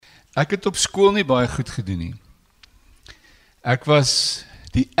Ek het op skool nie baie goed gedoen nie. Ek was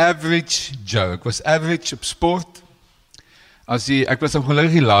die average Joe. Ek was average op sport. Ek was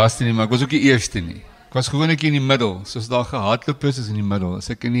ongelukkig die laaste nie, maar ek was ook die eerste nie. Ek was gewoon ek in die middel. Soos daar gehardloop is in die middel. As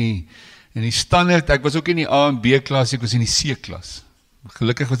ek in die standaard, ek was ook in die A en B klas, ek was in die C klas.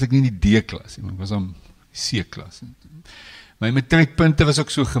 Gelukkig was ek nie in die D klas nie, maar ek was in die C klas. My matriekpunte was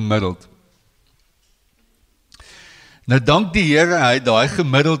ook so gemiddeld. Nou dank die Here, hy het daai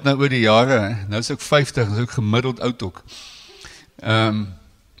gemiddeld nou oor die jare, nou is ek 50, is ook gemiddeld oud ook.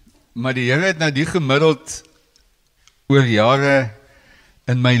 Maar die Here het nou die gemiddeld oor jare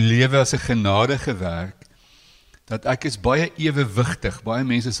in my lewe as 'n genade gewerk, dat ek is baie ewewigtig. Baie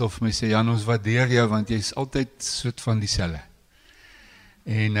mense sal vir my sê, Jan, ons waardeer jou, want jy is altyd soort van dieselfde.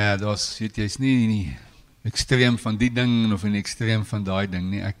 En jy's nie in die ekstreem van die ding, of in die ekstreem van daai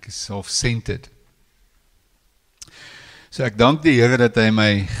ding nie, ek is self-centered. So ek dank die Here dat hy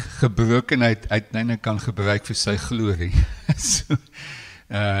my gebrokenheid uiteindelik kan gebruik vir sy glorie. So,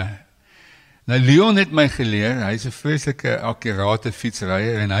 nou Leon het my geleer, hy is 'n vreeslike akkurate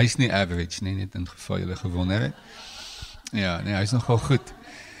fietsryer en hy is nie average nie, net in geval julle gewonder het. Ja, nee, hy is nogal goed.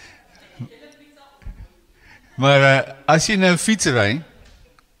 Maar as jy nou fietsry,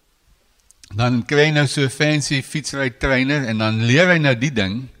 dan kry jy nou so 'n fancy fietsry trainer en dan leer hy nou die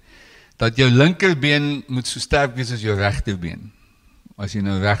ding dat jou linkerbeen moet so sterk wees as jou regterbeen. As jy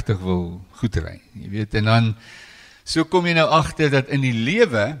nou regtig wil goed ry, jy weet, en dan so kom jy nou agter dat in die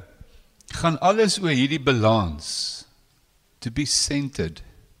lewe gaan alles oor hierdie balans, to be centered.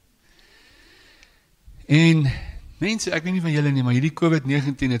 En mense, ek weet nie van julle nie, maar hierdie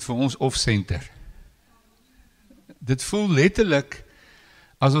COVID-19 het vir ons off-center. Dit voel letterlik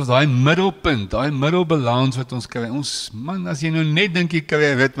asof daai middelpunt, daai middelbalans wat ons kry, man, as jy nou net dink jy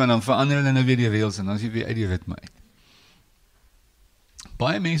kry 'n ritme, dan verander hulle nou weer die reëls en dan is jy weer uit die ritme uit.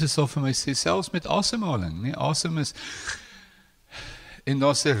 Baie mense sal vir my sê, selfs met asemhaling, nee, asem is, en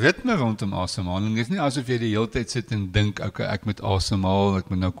daar's 'n ritme rondom asemhaling, dit is nie asof jy die hele tyd sit en dink, okay, ek moet asemhaal, ek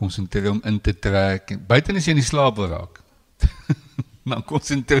moet nou konsentreer om in te trek, buiten as jy in die slaap wil raak, dan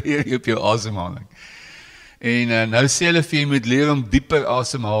konsentreer jy op jou asemhaling. En nou sê hulle vir jy moet leer om dieper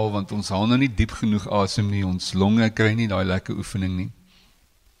asemhaal, want ons haal nou nie diep genoeg asem nie, ons longe kry nie daai lekker oefening nie.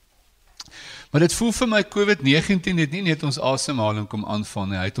 Maar dit voel vir my, COVID-19 het nie net ons asemhaling kom aanval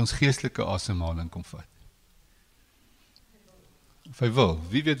nie, hy het ons geestelike asemhaling kom vat. Of hy wil,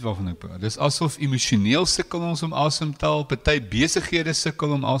 wie weet waarvan ek praat. Dis asof emosioneel sukkel ons om asem te haal, party besighede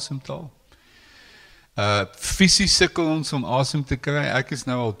sukkel om asem te haal. Fisies sukkel ons om asem te kry. Ek is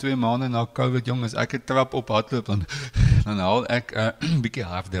nou al 2 maande na COVID, jongens, ek het trap op hardloop, dan haal ek 'n bietjie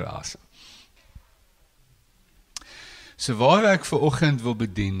harder asem. So waar ek vanoggend wil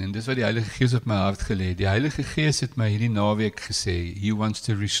bedien, en dis wat die Heilige Gees op my hart gelê het, die Heilige Gees het my hierdie naweek gesê, He wants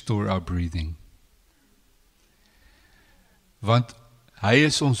to restore our breathing. Want hy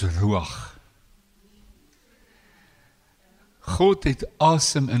is ons ruach. God het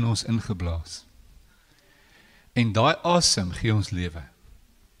asem in ons ingeblaas. En daai asem gee ons lewe.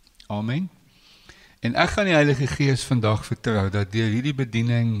 Amen. En ek gaan die Heilige Gees vandag vertrou, dat deur hierdie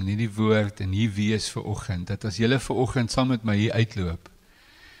bediening, hierdie woord en hier wees vanoggend, dat as julle vanoggend saam met my hier uitloop,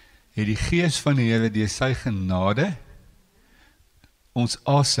 het die Gees van die Here deur sy genade, ons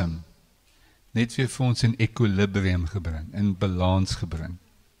asem, net weer vir ons in equilibrium gebring, in balans gebring.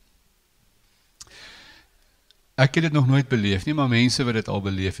 Ek het dit nog nooit beleef nie, maar mense wat dit al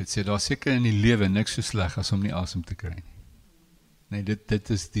beleef het, sê, daar seker in die lewe niks so sleg as om nie asem te kry nie. Nee, dit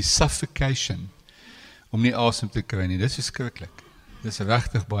is die suffocation, om nie asem te kry nie, dit is verskriklik. Dit is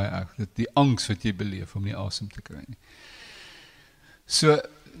regtig baie erg, die angs wat jy beleef om nie asem te kry nie. So,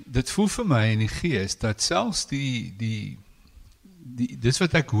 dit voel vir my in die gees, dat selfs dis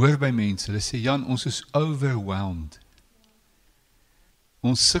wat ek hoor by mense, hulle sê, Jan, ons is overwhelmed.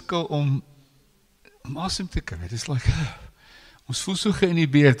 Ons sukkel om asem te kry, dit is like, ons voel so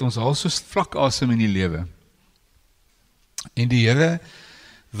geïnhibeerd, ons haal so vlak asem in die lewe. En die Here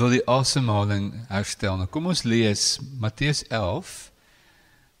wil die asemhaling herstel. Nou kom ons lees Matteus 11,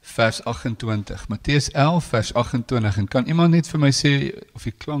 vers 28. Matteus 11, vers 28. En kan iemand net vir my sê, of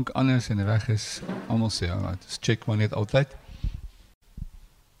die klank anders en reg is? Almal sê, alright, dus check maar net altyd.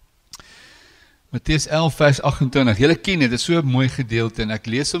 Matteus 11 vers 28, julle ken dit, is so 'n mooi gedeelte, en ek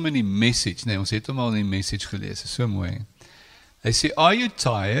lees hom in die message, nee, ons het hom al in die message gelees, is so mooi. Hy sê, are you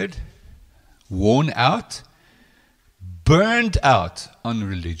tired, worn out, burned out on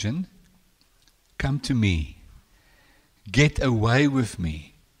religion? Come to me, get away with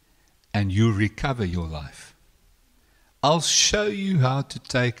me, and you recover your life. I'll show you how to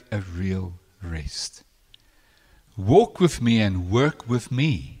take a real rest. Walk with me and work with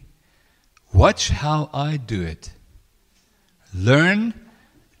me, Watch how I do it. Learn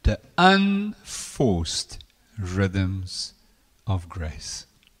the unforced rhythms of grace.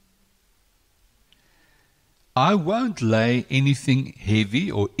 I won't lay anything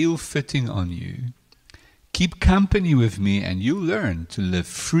heavy or ill-fitting on you. Keep company with me and you'll learn to live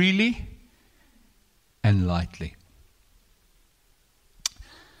freely and lightly.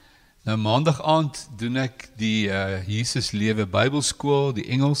 Nou maandag aand doen ek die Jesus Lewe Bybelskool, die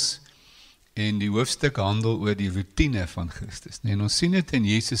Engels, en die hoofstuk handel oor die routine van Christus. En ons sien dit in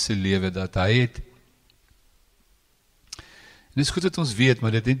Jesus se lewe, dat hy het, en dit is goed dat ons weet,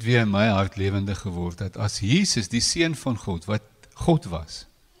 maar dit het weer in my hart lewendig geword, dat as Jesus, die Seun van God, wat God was,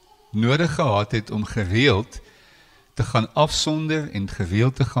 nodig gehad het om gereeld te gaan afsonder en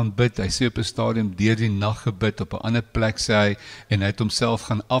gereeld te gaan bid. Hy sê op 'n stadium deur die nag gebid, op 'n ander plek sê hy, en hy het homself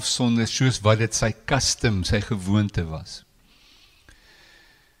gaan afsonder, soos wat dit sy custom, sy gewoonte was.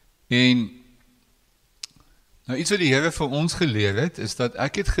 En nou iets wat die Here vir ons geleer het, is dat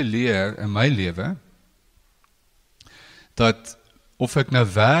ek het geleer in my lewe, dat of ek nou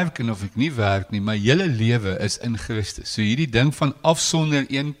werk en of ek nie werk nie, my hele lewe is in Christus. So hierdie ding van afsonder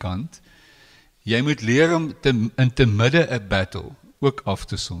een kant, jy moet leer om in te midde 'n battle ook af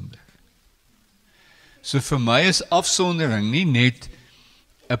te sonder. So vir my is afsondering nie net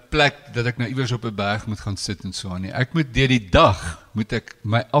 'n plek dat ek nou iewers op 'n berg moet gaan sit en so aan nie. Ek moet deur die dag, moet ek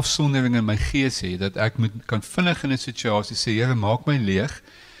my afsondering in my gees hê, dat ek kan vinnig in 'n situasie sê, Here, maak my leeg,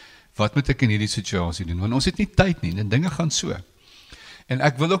 wat moet ek in hierdie situasie doen? Want ons het nie tyd nie, en dinge gaan so. En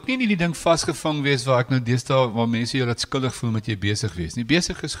ek wil ook nie in hierdie ding vasgevang wees, waar ek nou deesdae, waar mense jou laat skuldig voel met jy besig wees nie.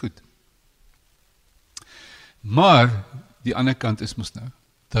 Besig is goed. Maar, die ander kant is mos nou,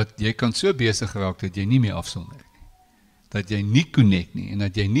 dat jy kan so besig raak, dat jy nie meer afsonder nie. Dat jy nie connect nie, en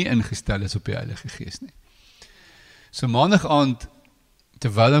dat jy nie ingestel is op die Heilige Gees nie. So maandag aand,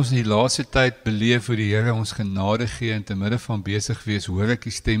 terwyl ons die laaste tyd beleef hoe die Here ons genade gee, en te midde van besig wees, hoor ek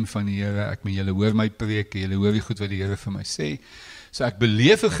die stem van die Here, julle hoor my preek, julle hoor die goed wat die Here vir my sê, so ek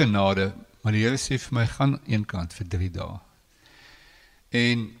beleef 'n genade, maar die Here sê vir my, gaan een kant vir 3 dae.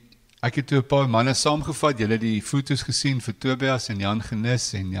 En ek het toe 'n paar manne saamgevat, julle het die foto's gesien vir Tobias en Jan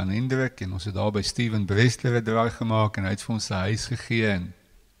Genis en Jan Hendrik, en ons het daar by Steven Brestler 'n draai gemaak, en hy het vir ons 'n huis gegee,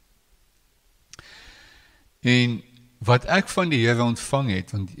 en wat ek van die Here ontvang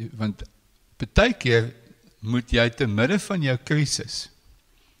het, want partykeer moet jy te midde van jou krisis,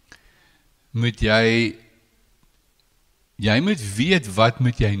 moet jy moet weet wat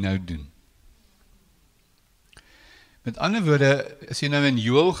moet jy nou doen. Met ander woorde, as jy nou in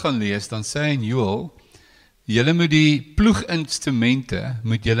Joel gaan lees, dan sê hy in Joel, julle moet die ploeginstrumente,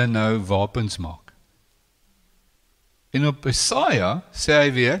 moet julle nou wapens maak. En op Jesaja sê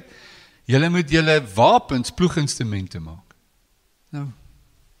hy weer, julle moet julle wapens, ploeginstrumente maak. Nou,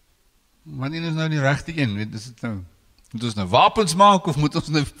 wanneer is nou die regte een? Is dit nou, moet ons nou wapens maak, of moet ons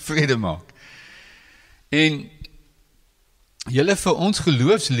nou vrede maak? En julle vir ons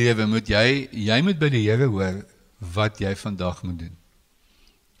geloofslewe, moet jy moet by die Here hoor, wat jy vandag moet doen.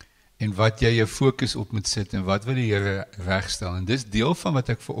 En wat jy jou fokus op moet sit, en wat wil die Here regstel. En dis deel van wat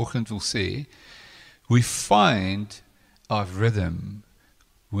ek vanoggend wil sê, we find our rhythm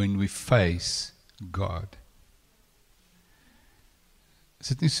when we face God. Is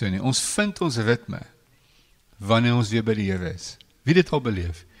dit nie so nie? Ons vind ons ritme, wanneer ons weer by die Here is. Wie dit al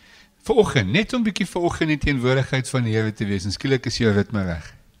beleef? Vanoggend, net om bietjie vanoggend in teenwoordigheid van die Here te wees, en skielik is jou ritme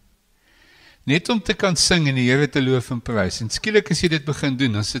reg. Net om te kan sing en die Here te loof en prys, en skielik as jy dit begin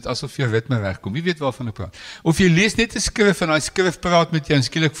doen, dan is dit asof jou ritme regkom. Wie weet waarvan ek praat? Of jy lees net 'n skrif, en daai skrif praat met jou, en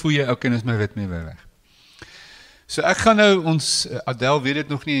skielik voel jy, okay, is my ritme weer reg. So ek gaan nou ons, Adel weet dit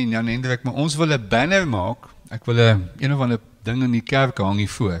nog nie, en Jan Hendrik, maar ons wil 'n banner maak, ek wil een of ander ding in die kerk hang hier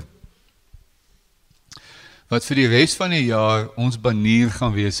voor, wat vir die res van die jaar ons banier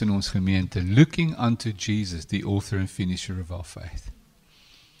gaan wees in ons gemeente, looking unto Jesus, the author and finisher of our faith.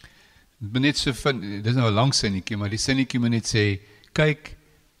 Net so dit is nou 'n lang sinnetjie, maar die sinnetjie moet net sê, kyk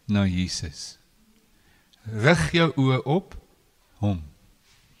na Jesus. Rig jou oë op hom.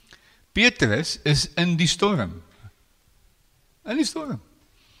 Petrus is in die storm. In die storm.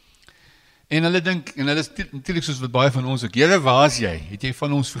 En hulle dink, en hulle is natuurlik soos wat baie van ons ook, Here, waar is jy? Het jy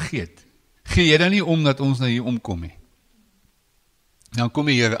van ons vergeet? Gee jy dan nie om dat ons nou hier omkom nie? Dan kom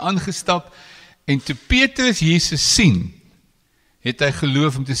die Here aangestap, en toe Petrus Jesus sien, het hy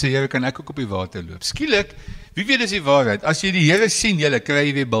geloof om te sê, Here, kan ek ook op die water loop? Skielik, wie weet is die waarheid? As jy die Here sien, julle kry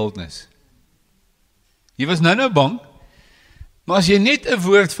jy weer boldness. Jy was nou bang, maar as jy net 'n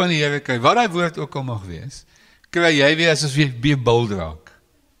woord van die Here kry, wat daai woord ook al mag wees, kry jy weer asof jy weer bold raak.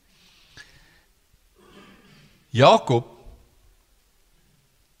 Jakob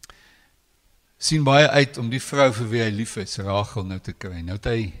sien baie uit om die vrou vir wie hy lief is, Rachel, nou te kry. Nou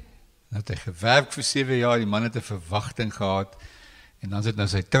het hy gewerk vir 7 jaar, die man het 'n verwagting gehad, en dan sit nou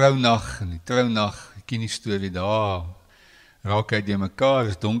sy trounag, en die trounag, ek ken die storie daar, raak hy deur mekaar,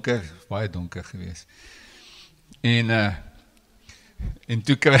 is donker, baie donker gewees. En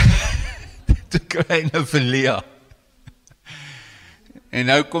toe kry hy nou vir Lea. En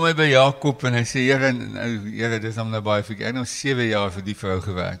nou kom hy by Jakob en hy sê, Here, dis hom nou baie verkeerd. Ek het nou 7 jaar vir die vrou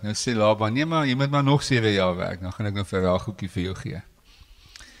gewerk. Nou sê Laban, nee maar, jy moet maar nog 7 jaar werk, dan gaan ek nou vir Racheltjie vir jou gee.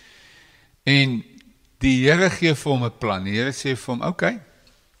 En die Here gee vir hom 'n plan. Die Here sê vir hom, okay,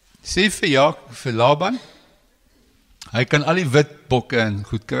 sê vir Laban, hy kan al die wit bokke en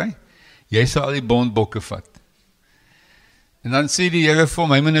goed kry, jy sal al die bondbokke vat. En dan sê die Here vir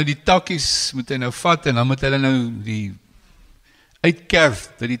hom, hy moet nou die takkies, moet hy nou vat, en dan moet hulle nou die uitkerf,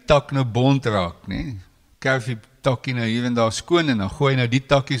 dat die tak nou bond raak, nee? Kerf die takkie nou hier en daar skoon, en dan gooi nou die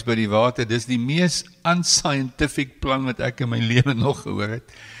takkies by die water. Dis die mees unscientific plan wat ek in my lewe nog gehoor het.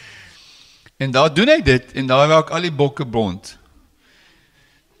 En daar doen hy dit, en daar raak al die bokke bond.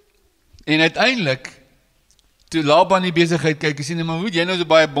 En uiteindelik, toe Laban die besigheid kyk, hy sê, maar hoe jy nou so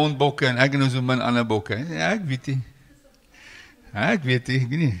baie bondbokke, en ek nou so min ander bokke? Ja, ek weet nie. Ek weet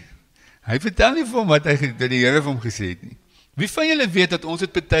nie. Hy vertel nie vir hom wat die Here vir hom gesê het nie. Wie van julle weet dat ons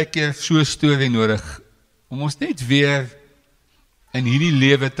het baie keer so 'n storie nodig, om ons net weer in hierdie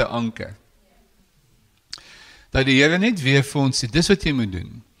lewe te anker? Dat die Here net weer vir ons sê, dis wat jy moet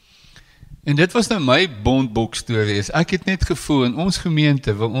doen. En dit was nou my bondbok storie, is ek het net gevoel, in ons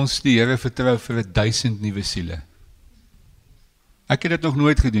gemeente wil ons die Here vertrou vir 1000 nuwe siele. Ek het dit nog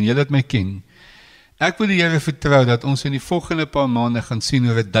nooit gedoen, julle het my ken. Ek wil die Here vertrou dat ons in die volgende paar maande gaan sien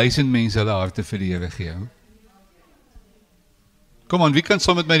hoe 1000 mense hulle harte vir die Here gee. Kom aan, wie kan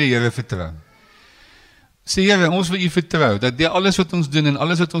saam met my die Here vertrou? Sê Here, ons wil U vertrou, dat die alles wat ons doen en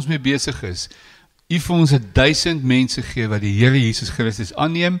alles wat ons mee besig is, U vir ons 1000 mense gee wat die Here Jesus Christus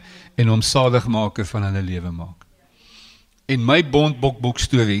aanneem en hom saligmaker van hulle lewe maak. En my bondbok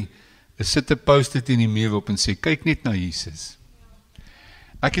storie is sit 'n post-it in die muur op en sê, kyk net na Jesus.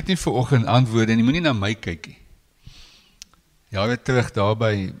 Ek het nie vanoggend antwoorde en jy moenie na my kyk nie. Jare terug daar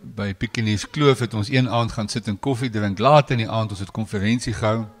by Pikenies Kloof het ons een aand gaan sit en koffie drink, laat in die aand, ons het konferensie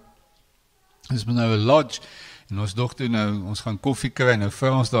gehou. Ons moet nou 'n lodge, en ons dogter nou, ons gaan koffie kry, nou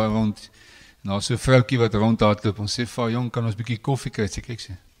vrou ons daar rond, en daar so 'n vroukie wat rondhardloop, ons sê, "Va jong, kan ons bietjie koffie kry?" Sê, kyk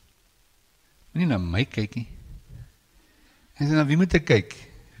sê, moenie na my kyk nie. En sê, nou wie moet ek kyk?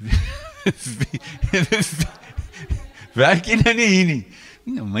 Werk jy nou nie hier nie?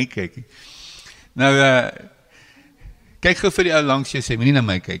 Nie na my kyk nie. Nou, kyk gou vir die ou langs jou, sê, moenie na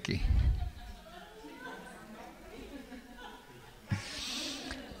my kyk nie.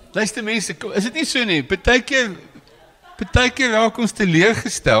 Luister mense, is dit nie so nie? Partykeer raak ons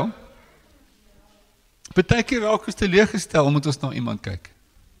teleurgestel. Partykeer raak ons teleurgestel omdat ons na iemand kyk.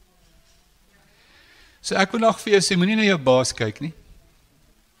 So ek wil nog vir jou sê, moenie na jou baas kyk nie.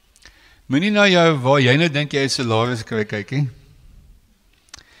 Moenie na jou, waar jy nou dink jy 'n salaris kry kyk nie.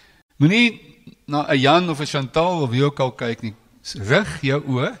 Moenie na 'n Jan of 'n Chantal of wie ook al kyk nie. Rig jou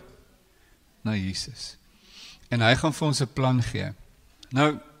oë na Jesus. En hy gaan vir ons 'n plan gee.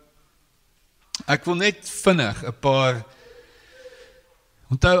 Nou, ek wil net vinnig 'n paar,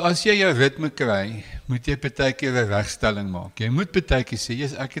 onthou, as jy jou ritme kry, moet jy partykeer 'n regstelling maak. Jy moet partykeer sê,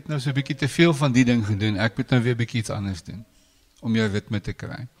 "Jesus, ek het nou so 'n bietjie te veel van die ding gedoen, ek moet nou weer bietjie iets anders doen," om jou ritme te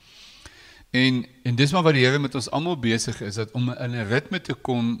kry. En dis maar wat die Here met ons almal besig is, dat om in 'n ritme te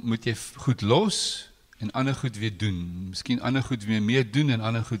kom, moet jy goed los en ander goed weer doen. Miskien ander goed weer meer doen en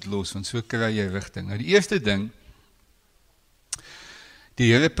ander goed los, want so kry jy rigting. Nou die eerste ding,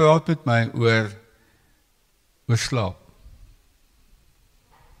 die Here praat met my oor slaap.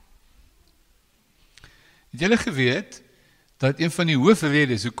 Het julle geweet, dat een van die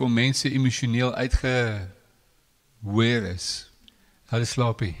hoofredes hoekom mense emosioneel uitgeweer is, hulle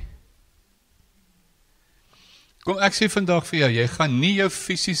slaap nie. Kom, ek sê vandag vir jou, jy gaan nie jou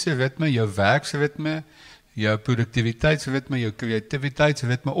fisiese ritme, jou werksritme, jou produktiwiteitsritme, jou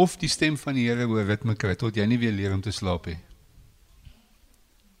kreatiwiteitsritme, of die stem van die Here oor ritme kry, tot jy nie weer leer om te slaap nie.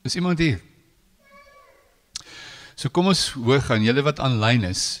 Is iemand hier? So kom ons hoor gaan, julle wat aanlyn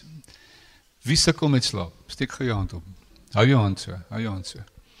is, wie sukkel met slaap? Steek gou jou hand op. Hou jou hand so.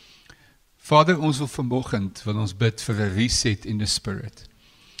 Vader, ons wil vanoggend, wil ons bid vir 'n reset in the spirit.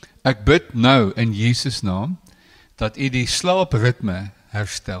 Ek bid nou in Jesus naam, dat U die slaapritme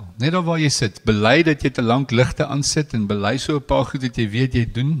herstel. Net daar waar jy sit, bely dat jy te lank ligte aansit, en bely so 'n paar goed dat jy weet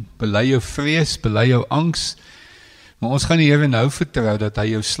jy doen, bely jou vrees, bely jou angs, maar ons gaan die Here nou vertrou, dat hy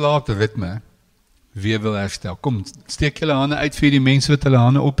jou slaapritme weer wil herstel. Kom, steek julle hande uit vir die mense wat hulle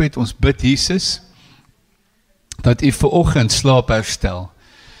hande op het. Ons bid Jesus, dat u vanoggend slaap herstel.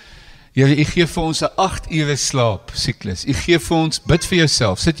 Here, u gee vir ons 'n 8 ure slaap siklus. U gee vir ons, bid vir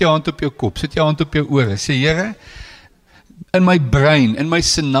jouself, sit jou hand op jou kop, sit jou hand op jou ore, sê Here, in my brein, in my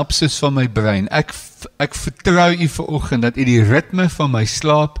synapses van my brein, ek vertrou u vanoggend dat u die ritme van my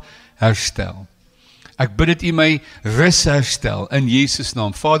slaap herstel. Ek bid dat u my rus herstel in Jesus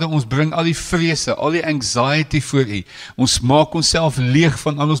naam. Vader, ons bring al die vrese, al die anxiety voor u. Ons maak onsself leeg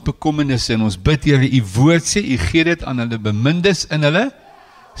van al ons bekommernisse en ons bid, Here, u woord sê, u gee dit aan hulle bemindes in hulle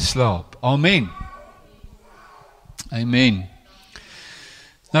slaap. Amen. Amen.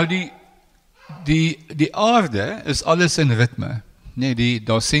 Nou die aarde is alles in ritme. Nee,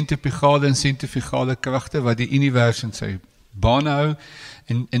 daar sentrifugale en sentrifugale kragte wat die universum in sy baan hou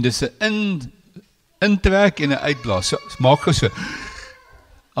en dis 'n intrek en 'n uitblaas. So, maak gou so.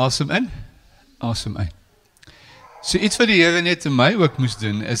 Asem in, asem uit. So iets wat die Here net in my ook moes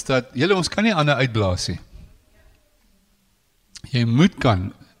doen is dat julle ons kan nie ander uitblaas nie. Jy moet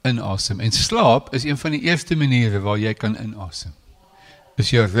kan inasem en slaap is een van die eerste maniere waar jy kan inasem. Is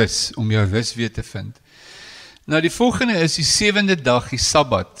jou rus, om jou rus weer te vind. Nou die volgende is die 7de dag, die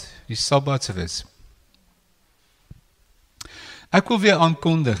Sabbat, die Sabbatsrus. Ek wil weer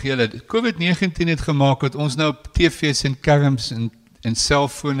aankondig, julle, COVID-19 het gemaak dat ons nou op TV's en kerms en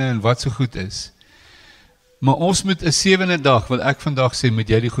selfone en wat so goed is. Maar ons moet 'n 7de dag, wil ek vandag sê, moet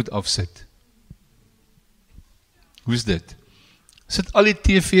jy die goed afsit. Hoe is dit? Sit al die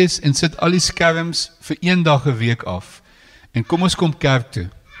TV's en sit al die skerms vir 1 dag 'n week af. En kom ons kom kerk toe.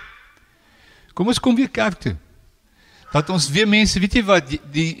 Kom ons kom weer kerk toe. Dat ons weer mense, weet jy wat,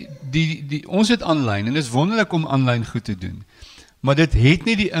 ons het aanlyn en dit is wonderlik om aanlyn goed te doen. Maar dit het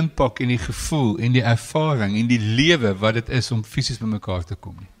nie die impak en die gevoel en die ervaring en die lewe wat dit is om fisies by mekaar te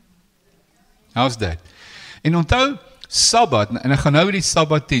kom nie. How's that? En onthou, Sabbat, en ek gaan nou die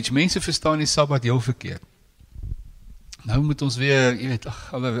Sabbat teach, mense verstaan die Sabbat heel verkeerd. Nou moet ons weer, jy weet,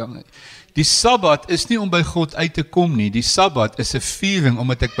 die Sabbat is nie om by God uit te kom nie, die Sabbat is 'n viering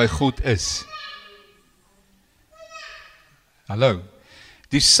omdat ek by God is. Hallo,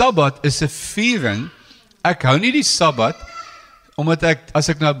 die Sabbat is 'n viering, ek hou nie die Sabbat, omdat as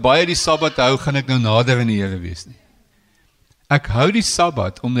ek nou baie die Sabbat hou, gaan ek nou nader in die Here wees nie. Ek hou die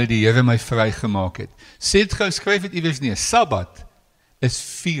Sabbat, omdat die Here my vrygemaak het. Sê dit gou, skryf dit iewers neer, Sabbat is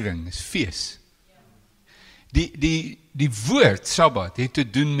viering, is fees. Die woord Sabbat het te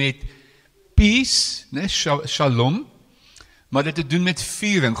doen met peace, né, shalom, maar dit het te doen met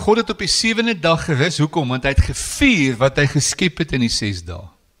viering. God het op die 7de dag gerus, hoekom? Want hy het gevier wat hy geskep het in die 6 dae.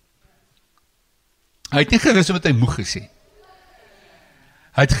 Hy het nie gerus omdat hy moeg is nie.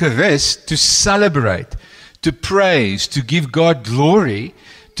 Hy het gerus to celebrate, to praise, to give God glory,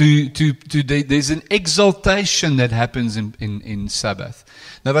 there's an exaltation that happens in Sabbath.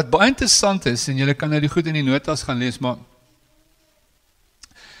 Nou wat baie interessant is, en julle kan nou die goed in die notas gaan lees, maar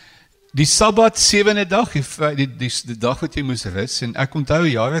die Sabbat 7de dag, die dag wat jy moes rus, en ek onthou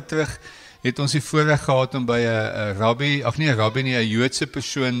jare terug, het ons die voorreg gehad om by 'n rabbi, of nie 'n rabbi nie, 'n Joodse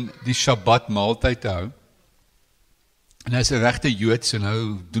persoon, die Shabbat maaltyd te hou. En hy is 'n regte Jood, so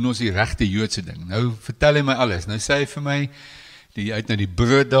nou doen ons die regte Joodse ding. Nou vertel hy my alles. Nou sê hy vir my, hy het nou die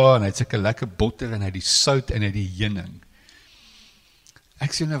brood daar, en hy het sulke lekker botter, en hy het die sout, en hy het die heuning.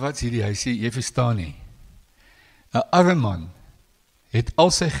 Ek sê nou, wat is hierdie? Hy sê, jy verstaan nie. 'n Arme man het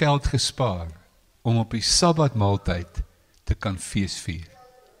al sy geld gespaar, om op die Sabbat maaltyd te kan feesvier.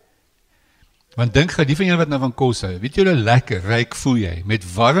 Want dink gou, die van julle wat nou van kos hou, weet julle lekker, ryk voel jy,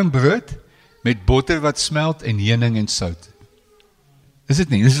 met warm brood, met botter wat smelt en heuning en sout. Is dit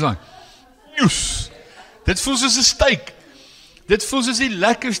nie? Dis so. Dit voel soos 'n steak. Dit voel soos die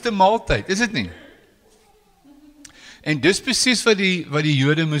lekkerste maaltyd, is dit nie? En dis presies wat die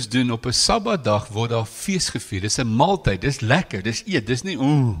Jode moes doen. Op 'n Sabbatdag word daar fees gevier. Dis 'n maaltyd, dis lekker, dis eet, dis nie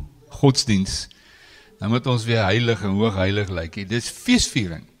godsdiens. Nou moet ons weer heilig en hoogheilig lyk. Dis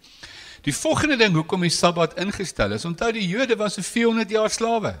feesviering. Die volgende ding hoekom die Sabbat ingestel is, onthou die Jode was so 400 jaar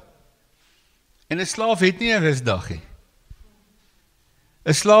slawe. En 'n slaaf het nie 'n rusdag nie.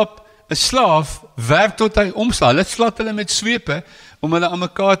 'n slaaf werk tot hy omslaan. Hulle slat hulle met swepe om hulle aan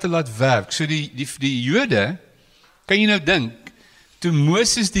mekaar te laat werk. So die Jode, kan jy nou dink, toe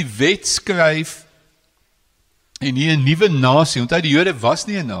Moses die wet skryf en hier 'n nuwe nasie, onthou die Jode was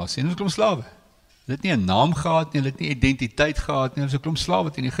nie 'n nasie, hulle was 'n klomp slawe. Hulle het nie 'n naam gehad nie, hulle het nie identiteit gehad nie, hulle was 'n klomp slawe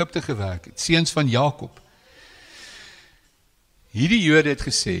wat in Egipte gewerk het, seuns van Jakob. Hierdie Jode het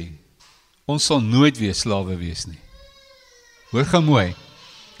gesê, ons sal nooit weer slawe wees nie. Hoor gou mooi.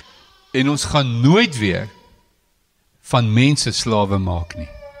 En ons gaan nooit weer van mense slawe maak nie.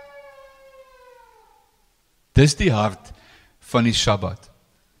 Dis die hart van die Sabbat.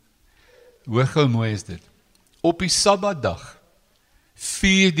 Hoor hoe mooi is dit. Op die Sabbatdag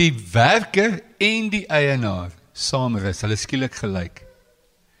vier die werker en die eienaar saam rus, hulle skielik gelyk.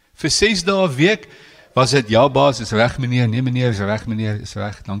 Vir 6 dae 'n week was dit, ja baas, is reg meneer, nee meneer, is reg meneer, is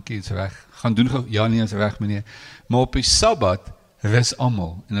reg, dankie, is reg, gaan doen gou, ja nee, is reg meneer. Maar op die Sabbat rus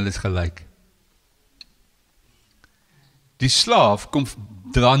almal en hulle is gelyk. Die slaaf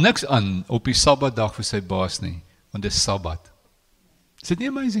dra niks aan op die Sabbatdag vir sy baas nie, want dit is Sabbat. Is dit nie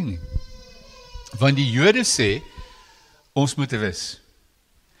amazing nie? Want die Jode sê, ons moet rus.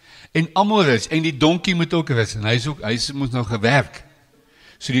 En almal rus, en die donkie moet ook rus, en hy moet nog gewerk.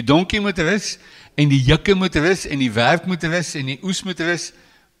 So die donkie moet rus, en die jikke moet rus, en die werk moet rus, en die oes moet rus.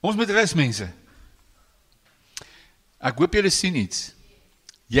 Ons moet rus, mense. Ek hoop julle sien iets.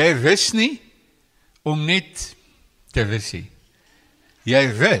 Jy rus nie, om net te rus nie. Jy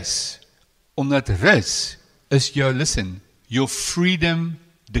rus, omdat rus is jou, listen, your freedom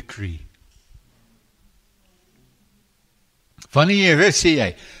decree. Wanneer jy rus, sê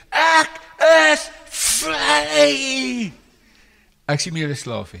jy, ek is vry. Ek sien meer 'n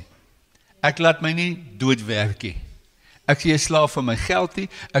slaaf nie. Ek laat my nie doodwerk nie. Ek is nie 'n slaaf van my geld nie,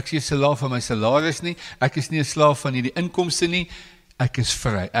 ek is nie 'n slaaf van my salaris nie, ek is nie 'n slaaf van hierdie inkomste nie, ek is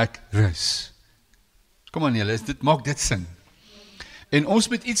vry, ek rus. Kom aan julle, maak dit sin. En ons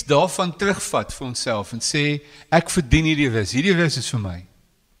moet iets daarvan terugvat vir onsself en sê, ek verdien hierdie rus is vir my.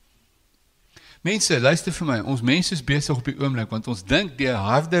 Mense, luister vir my, ons mense is besig op die oomblik, want ons dink deur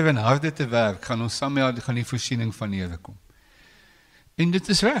harder en harder te werk, gaan ons saam gaan die voorsiening van die Here kom. En dit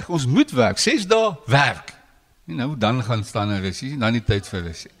is reg, ons moet werk, 6 dae werk. Nou, dan gaan staan en rus, dan nie tyd vir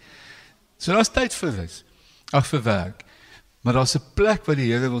rus. So daar's tyd vir rus, vir werk. Maar daar's 'n plek waar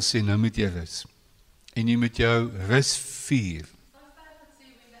die Here wil sê, nou moet jy rus. En jy moet jou rus vier.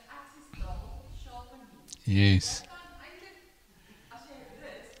 Yes.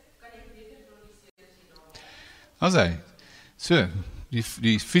 As hy, so,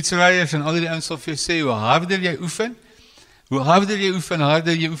 die fietsryers en al die ouens sal vir jou sê, hoe harder jy oefen, harder jy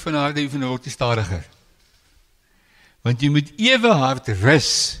oefen, word jy stadiger. Want jy moet ewe hard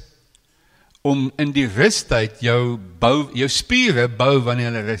rus, om in die rustyd jou spiere bou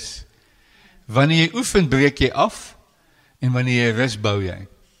wanneer jy rus. Wanneer jy oefen, breek jy af, en wanneer jy rus, bou jy.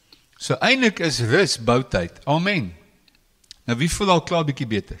 So eintlik is rus boutyd. Amen. Nou wie voel al klaar bietjie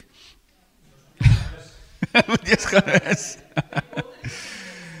beter? Moet eers gaan rus.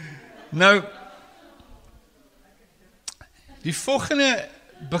 Nou, die volgende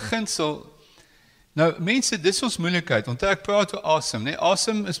beginsel, nou mense, dis ons moeilikheid, want ek praat oor asem, nee,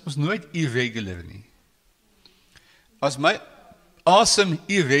 asem is mos nooit irregular nie. As my asem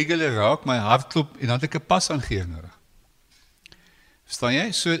irregular raak, my hart klop, en dan het ek 'n pasaangeer nodig. Verstaan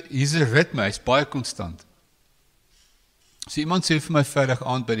jy? So, hier's 'n ritme, hy's baie konstant. So iemand sê vir my vrydag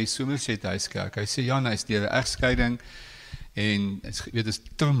aand by die Somerset huiskerk, hy sê, Jan, hy's deur 'n egskeiding, en dit is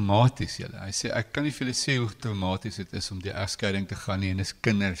traumaties, julle. Hy sê, ek kan nie vir julle sê hoe traumaties dit is om die egskeiding te gaan nie, en dis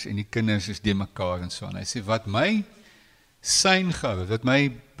kinders, en die kinders is die mekaar en so aan. Hy sê, wat my sein gehou het, wat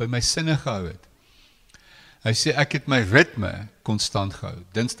my by my sinne gehou het, hy sê, ek het my ritme konstant gehou.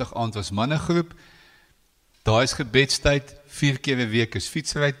 Dinsdag aand was mannegroep, daar is gebedstyd, 4 keer 'n week is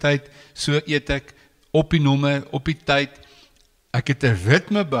fietsrytyd, so eet ek, op die nommer, op die tyd, ek het 'n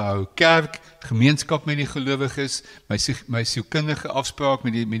ritme behou, kerk, gemeenskap met die gelowiges, my sielkundige afspraak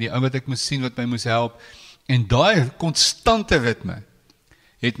met die ou wat ek moes sien, wat my moes help, en daai konstante ritme,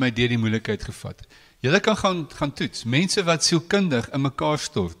 het my deur die moeilikheid gevat. Julle kan gaan toets, mense wat sielkundig in mekaar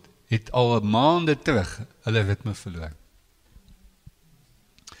stort, het al maande terug, hulle ritme verloor.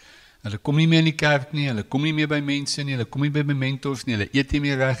 Hulle kom nie meer in die kerk nie, hulle kom nie meer by mense nie, hulle kom nie by mentors nie, hulle eet nie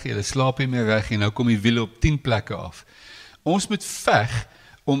meer reg nie, hulle slaap nie meer reg nie, nou kom die wiele op 10 plekke af. Ons moet veg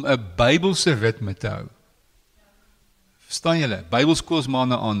om 'n Bybelse ritme te hou. Verstaan julle? Bybelskool is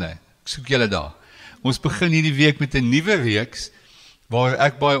maande aande. Ek soek julle daar. Ons begin hierdie week met 'n nuwe reeks waar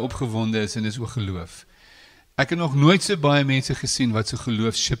ek baie opgewonde is en dis oor geloof. Ek het nog nooit so baie mense gesien wat so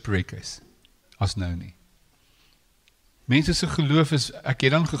geloof shipwreck is as nou nie. Mense se geloof is, ek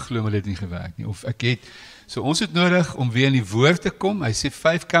het dan geglo maar dit het nie gewerk nie, of ek het, so ons het nodig om weer in die woord te kom, hy sê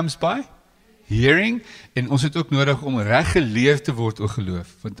 5 comes by hearing, en ons het ook nodig om reg geleer te word oor geloof,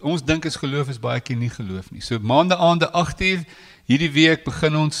 want ons dink as geloof is baie keer nie geloof nie, so maande aande 8 uur, hierdie week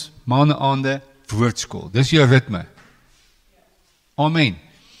begin ons maande aande woordskool, dis jou ritme, amen,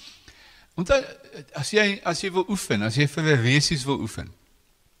 want as jy wil oefen, as jy vir 'n resies wil oefen,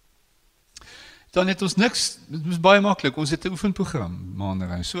 dan het ons niks, dit is baie maklik, ons het 'n oefenprogram,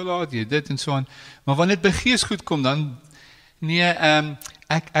 maandery, so laat jy dit en so aan, maar wanneer dit by gees goed kom, dan, nee,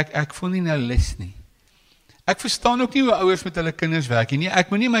 ek voel nie nou lus nie, Ek verstaan ook nie hoe ouers met hulle kinders werk nie. Ek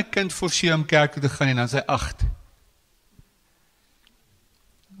moet nie my kind forceer om kerk toe te gaan en dan sy 8.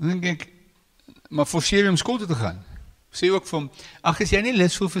 Dan denk ek, maar forceer om skool toe te gaan. Sê ook vir hom, ag, as jy nie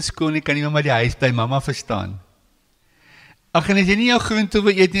lus voel vir skool nie, kan jy maar die huis bly, mamma verstaan. Ag, en as jy nie jou groente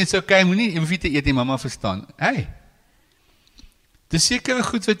wil eet nie, is okay, jy hoef nie te eet nie, mamma verstaan. Hey, dis sekere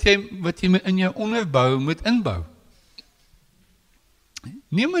goed wat jy in jou onderbou moet inbou.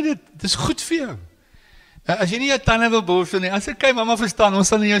 Nee, maar dit is goed vir jou. As jy nie jou tande wil borstel nie, as okay, mamma verstaan, ons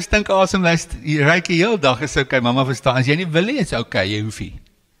sal in jou stink asem ruik die hele dag, is okay, mamma verstaan. As jy nie wil nie, is okay, jy hoef nie.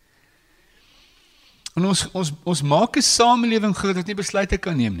 En ons maak 'n samelewing groot wat nie besluite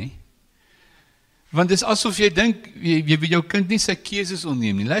kan neem nie. Want dis asof jy dink, jy wil jou kind nie sy keuses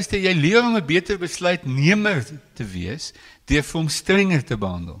onneem nie. Luister, jy leer om 'n beter besluitnemer te wees, deur vir hom strenger te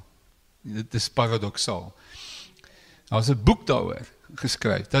behandel. Dit is paradoksaal. Daar's 'n boek daaroor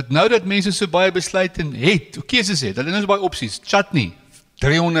geskryf, dat nou dat mense so baie besluite keuses het, hulle nou so baie opsies, chutney,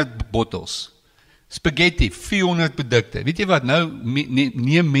 300 bottels, spaghetti, 400 produkte. Weet jy wat, nou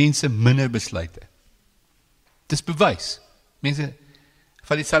neem mense minder besluite. Dis bewys. Mense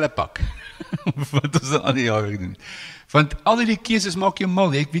van dieselfde pak. Wat ons al die jare gedoen het. Want al die keuses maak jou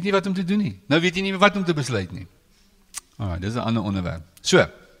mal. Ek weet nie wat om te doen nie. Nou weet jy nie wat om te besluit nie. Dis 'n ander onderwerp. So.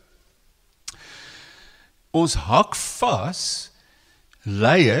 Ons hak vas,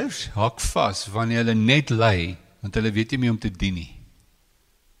 leiers hak vas wanneer hulle net lei, want hulle weet nie meer om te dien nie.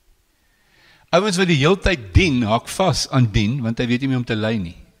 Ouens wat die hele tyd dien, hak vas aan dien, want hy weet nie meer om te lei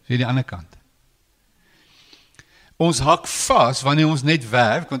nie. Dis die ander kant. Ons hak vas wanneer ons net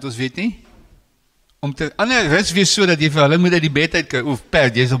werk, want ons weet nie, ander is weer so, dat jy vir hulle moet uit die bed uit kry,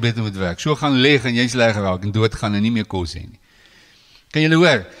 perd, jy sal beter moet werk, so gaan leg en jy is leg geraak, en dood gaan en nie meer kos hê nie. Kan julle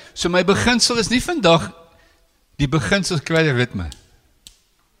hoor? So my beginsel is nie vandag, die beginsel kry die ritme.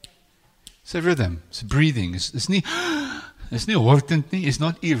 It's a rhythm, it's breathing, it's nie hortend nie, it's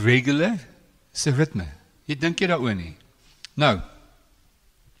not irregular, it's a ritme. Jy dink jy daaroor nie. Nou,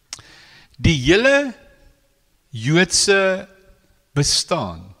 die hele Joodse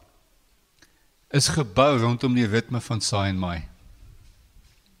bestaan is gebou rondom die ritme van saai en maai.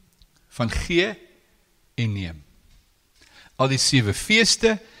 Van gee en neem. Al die 7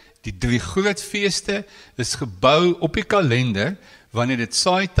 feeste, die 3 groot feeste, is gebou op die kalender, wanneer dit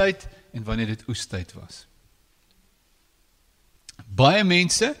saaityd en wanneer dit oestyd was. Baie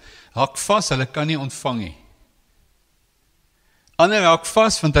mense hak vas, hulle kan nie ontvang nie. Ander hak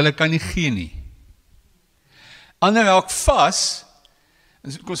vas, want hulle kan nie gee nie. Ander hak vas,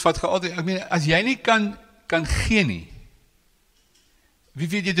 kom ons vat altyd, ek meen, as jy nie kan gee nie, wie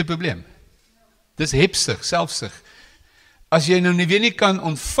weet jy die probleem? Dis hebsig, selfsig. As jy nou nie weer nie kan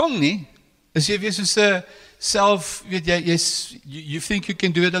ontvang nie, is jy weer soos 'n self, weet jy, you think you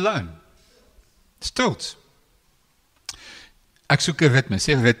can do it alone. Stoot. Ek soek 'n ritme,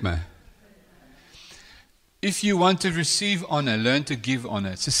 sê ritme. If you want to receive honor, learn to give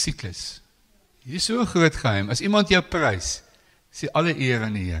honor. It's a siklus. Hier is so 'n groot geheim. As iemand jou prys, sê alle eer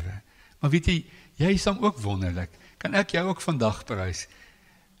aan die Here. Maar weet jy is dan ook wonderlik. Kan ek jou ook vandag prys?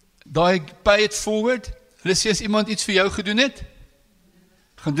 Daai pay it forward, hulle sê as iemand iets vir jou gedoen het,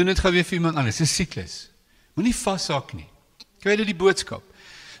 gaan doen dit gou weer vir iemand anders. Dis 'n siklus. Moenie vashak nie. Kry jy die boodskap?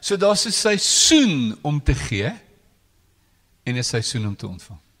 So daar's 'n seisoen om te gee en 'n seisoen om te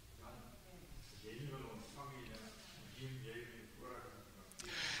ontvang.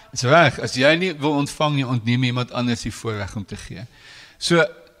 Dis reg, as jy nie wil ontvang nie, ontneem iemand anders die voorreg om te gee. So,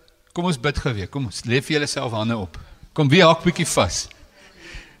 kom ons bid gou weer. Kom ons lê vir julleself hande op. Kom wie hak bietjie vas.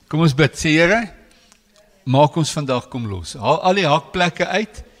 Kom ons bid. Sê Here, maak ons vandag kom los. Haal al die hakplekke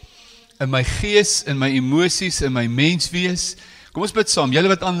uit in my gees, in my emosies, in my menswees. Kom ons bid saam. Julle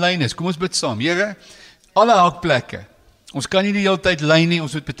wat aanlyn is, kom ons bid saam. Here, alle hakplekke. Ons kan nie die hele tyd lei nie,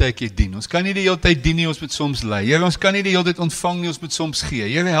 ons moet baie keer dien. Ons kan nie die hele tyd dien nie, ons moet soms lei. Here, ons kan nie die hele tyd ontvang nie, ons moet soms gee.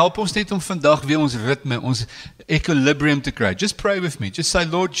 Here, help ons net om vandag weer ons ritme, ons equilibrium te kry. Just pray with me. Just say,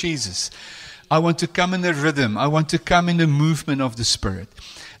 Lord Jesus, I want to come in the rhythm. I want to come in the movement of the Spirit.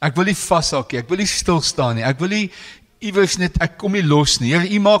 Ek wil nie vashak nie, ek wil nie stil staan nie. Ek wil nie iewers net, ek kom nie los nie. Here,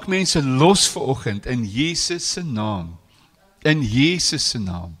 U maak mense los vanoggend in Jesus se naam. In Jesus se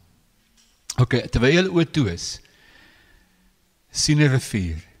naam. Okay, terwyl jy oor toe is, sien 'n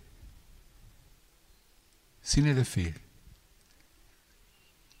rivier. Sien 'n rivier.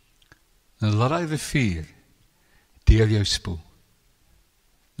 En laat hy rivier deur jou spoel.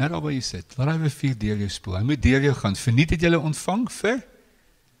 Net daar waar jy sit, laat hy rivier deur jou spoel. Hy moet deur jou gaan. Verniet het jy ontvang vir?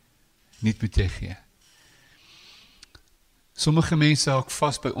 Niet moet jy gee. Sommige mense hak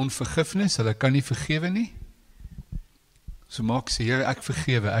vas by onvergifnis, hulle kan nie vergewe nie. So maak sê, Here, ek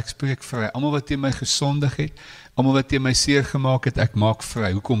vergewe, ek spreek vry. Almal wat teen my gesondig het, almal wat teen my seer gemaak het, ek maak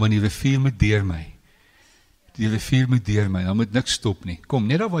vry. Hoekom? Want die rivier moet deur my. Die rivier moet deur my, dan moet niks stop nie. Kom,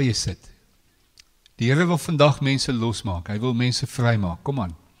 net daar waar jy sit. Die Here wil vandag mense losmaak, hy wil mense vry maak, kom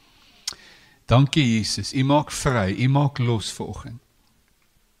aan. Dankie Jesus, U maak vry, U maak los vanoggend.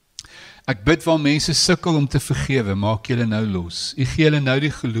 Ek bid waar mense sukkel om te vergewe, maak julle nou los. U gee hulle nou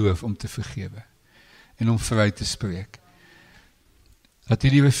die geloof om te vergewe en om vry te spreek. Dat U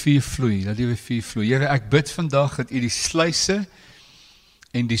die rivier vloei, dat die rivier vloei. Here, ek bid vandag dat U die sluise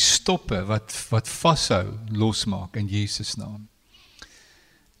en die stoppe wat vashou, losmaak in Jesus naam.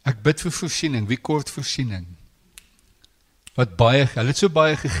 Ek bid vir voorsiening, wie kort voorsiening? Wat baie, hulle het so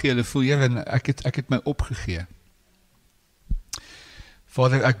baie gegee, hulle voel, Here, ek het my opgegee.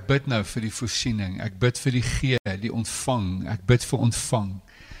 Vader, ek bid nou vir die voorsiening, ek bid vir die gee, die ontvang, ek bid vir ontvang.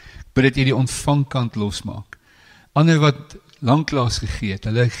 Ek bid dat jy die ontvangkant losmaak. Ander wat lanklaas gegee het,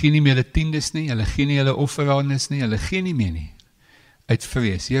 hulle gee nie meer hulle tiendes nie, hulle gee nie hulle offerandes nie, hulle gee nie meer nie. Uit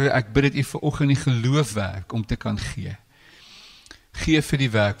vrees. Here, ek bid dat U vanoggend die geloof werk om te kan gee. Gee vir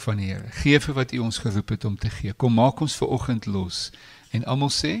die werk van die Here. Gee vir wat U ons geroep het om te gee. Kom, maak ons vanoggend los. En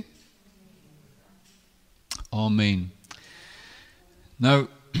almal sê, Amen. Nou,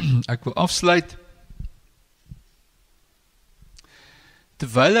 ek wil afsluit.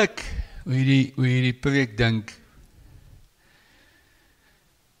 Terwyl ek oor hierdie preek dink,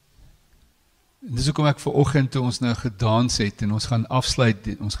 dis hoekom ek vanoggend toe ons nou gedans het en ons gaan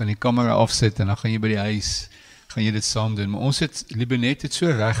afsluit, ons gaan die kamera afsit en dan gaan jy by die huis, gaan jy dit saam doen. Maar ons het, Libenet het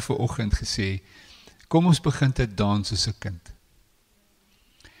so reg vanoggend gesê, kom ons begin te dans soos 'n kind.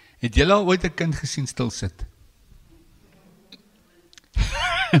 Het julle al ooit 'n kind gesien stil sit?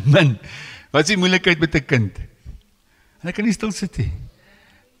 Man, wat is die moeilikheid met 'n kind? Hulle kan nie stil sit nie.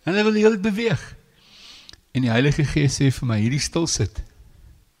 Hulle wil heel beweeg. En die Heilige Gees sê vir my, hierdie stil sit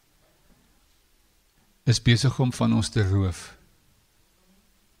is besig om van ons te roof.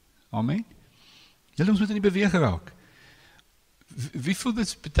 Amen. Julle ons moet in die beweeg raak. Wie voel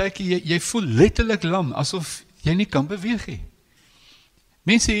dit partykeer, jy voel letterlik lam, asof jy nie kan beweeg nie.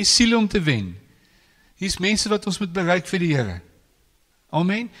 Mense, hier is siele om te wen. Hier is mense wat ons moet bereik vir die Here.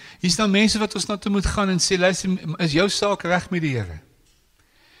 Amen. Hier is dan mense wat ons na toe moet gaan en sê, luister, is jou saak reg met die Here?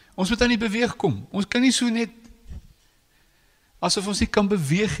 Ons moet aan die beweeg kom. Ons kan nie so net, asof ons nie kan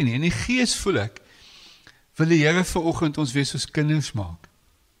beweeg nie. In die Gees voel ek, wil die Here vanoggend ons weer soos kinders maak.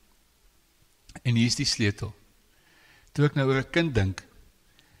 En hier is die sleutel. Toe ek nou oor 'n kind dink,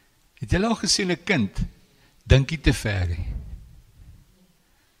 het julle al gesien 'n kind dink nie te ver nie?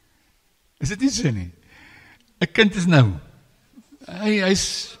 Is dit nie so nie? 'n kind is nou,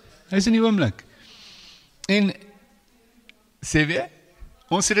 hy's in die oomblik. En, sê weer,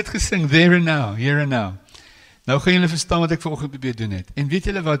 ons het dit gesing, there and now, here and now. Nou gaan julle verstaan wat ek vanoggend probeer doen het. En weet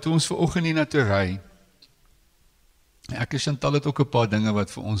julle wat, toe ons vanoggend hier na toe ry, ek en Chantal het ook 'n paar dinge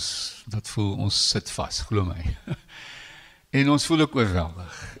wat vir ons, dat voel ons sit vas, glo my. En ons voel ook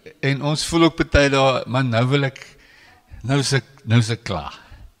oorweldig. En ons voel ook party daar, man, nou is ek klaar.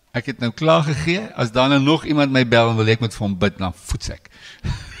 Ek het nou klaar gegee, as daar nou nog iemand my bel en wil ek met vir hom bid, dan voets ek.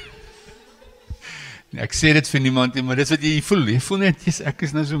 Ek sê dit vir niemand nie, maar dit is wat jy voel net, yes, ek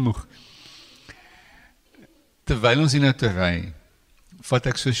is nou so moeg. Terwyl ons hier nou te ry, vat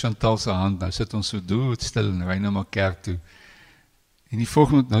ek so Chantal se hand, nou sit ons so doodstil en ry nou maar kerk toe. En die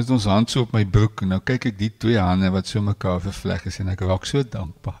volgende, nou is ons hand so op my broek, en nou kyk ek die twee hande wat so mekaar vervleg is, en ek raak so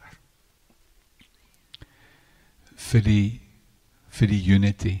dankbaar. Vir die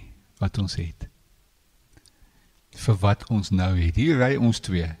unity wat ons het. Vir wat ons nou het. Hier ry ons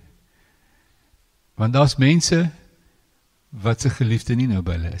twee. Want daar's mense wat se geliefde nie nou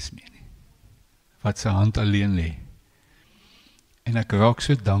by hulle is meer nie. Wat se hand alleen lê. En ek raak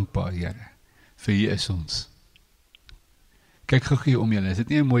so dankbaar, Here, vir hier is ons. Kyk gou hier om julle, is dit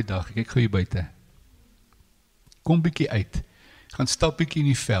nie 'n mooi dag? Kyk gou hier buite. Kom bietjie uit. Gaan stap bietjie in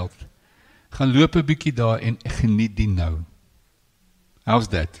die veld. Gaan loop 'n bietjie daar en geniet die nou. How's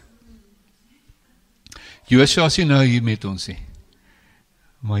that? Joshua sê nou hier met ons sê.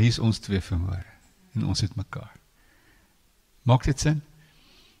 Maar hier is ons twee vanmôre. En ons het mekaar. Maak dit sin?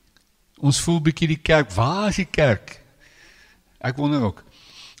 Ons voel bietjie die kerk. Waar is die kerk? Ek wonder ook.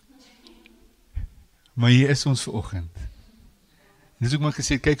 Maar hier is ons vanoggend. En dis ook maar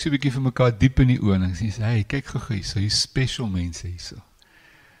gesê, kyk so 'n bietjie vir mekaar diep in die oë en sê, hey, kyk gou hier, hier is special mense hierso.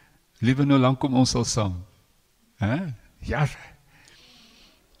 Liewe nou lank kom ons al saam. Ja.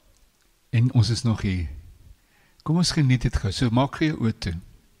 En ons is nog hier. Kom ons geniet dit gou. So maak gou jou oë toe.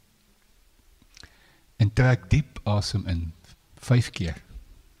 En trek diep asem in 5 keer.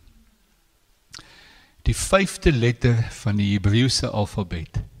 Die 5de letter van die Hebreëse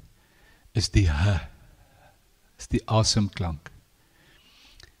alfabet is die H, is die asemklank.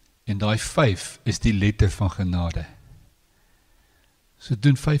 En daai 5 is die letter van genade. So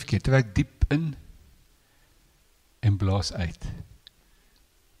doen 5 keer, trek diep in en blaas uit.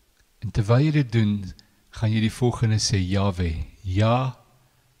 En terwyl jy dit doen, gaan jy die volgende sê, Yahweh, Yahweh.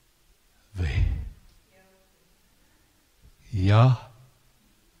 Yahweh.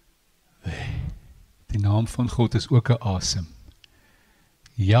 Die naam van God is ook 'n asem.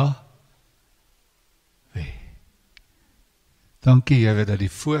 Yahweh. Dankie Here dat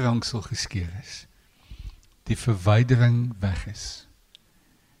die voorhangsel geskeur is. Die verwydering weg is.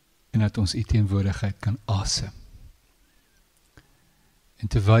 En dat ons u teenwoordigheid kan asem. En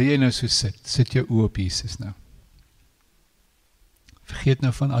terwyl jy nou so sit jou oë op Jesus nou. Vergeet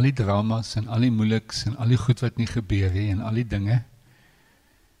nou van al die dramas en al die moeiliks en al die goed wat nie gebeur nie en al die dinge.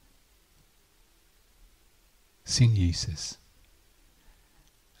 Sien Jesus.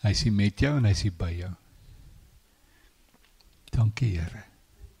 Hy is hier met jou en hy is hier by jou. Dankie Here.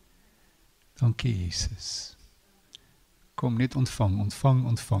 Dankie Jesus. Kom net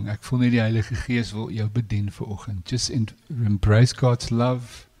ontvang. Ek voel net die Heilige Gees wil jou bedien vanoggend. Just embrace God's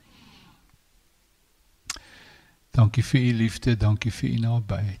love. Dankie vir u liefde, dankie vir u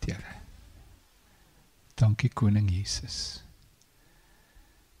nabyheid, Here. Dankie Koning Jesus.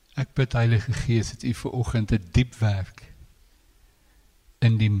 Ek bid Heilige Gees dat u vanoggend 'n diep werk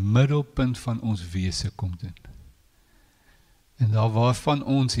in die middelpunt van ons wese kom doen. En daar waarvan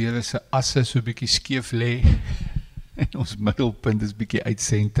ons, Here, se asse so bietjie skeef lê, en ons middelpunt is bietjie uit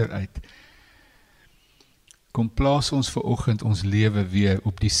senter uit. Kom plaas ons vanoggend ons lewe weer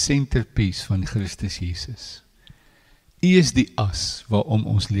op die centerpiece van Christus Jesus. U is die as waarom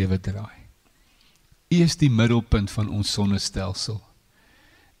ons lewe draai. U is die middelpunt van ons sonnestelsel.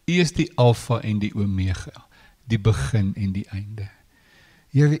 U is die alfa en die omega, die begin en die einde.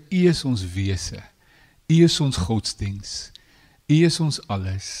 Here, u is ons wese. U is ons godsdiens. U is ons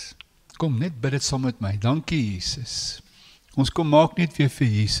alles. Kom, net bid dit saam met my. Dankie Jesus. Ons kom maak net weer vir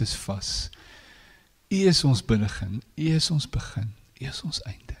Jesus vas. U is ons begin. U is ons begin. U is ons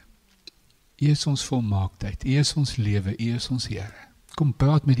einde. U is ons volmaaktheid. U is ons lewe. U is ons Here. Kom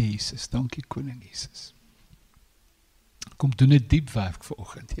praat met die Jesus. Dankie Koning Jesus. Kom doen 'n diep werk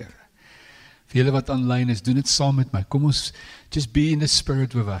vanoggend, Here. Vir julle wat aanlyn is, doen dit saam met my. Kom ons, just be in the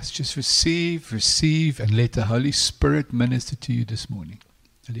Spirit with us. Just receive, and let the Holy Spirit minister to you this morning.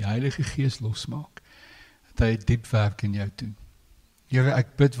 Dat die Heilige Gees losmaak. Dat hy 'n diep werk in jou doen. Here,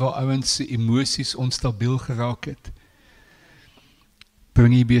 ek bid waar ouens se emosies onstabiel geraak het.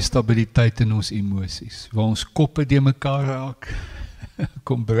 Bring hier weer stabiliteit in ons emosies. Waar ons koppe de mekaar raak.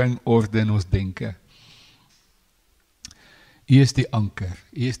 Kom bring orde in ons denke. U is die anker,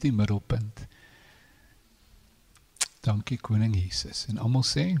 u is die middelpunt. Dankie Koning Jesus. En almal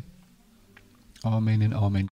sê, amen en amen.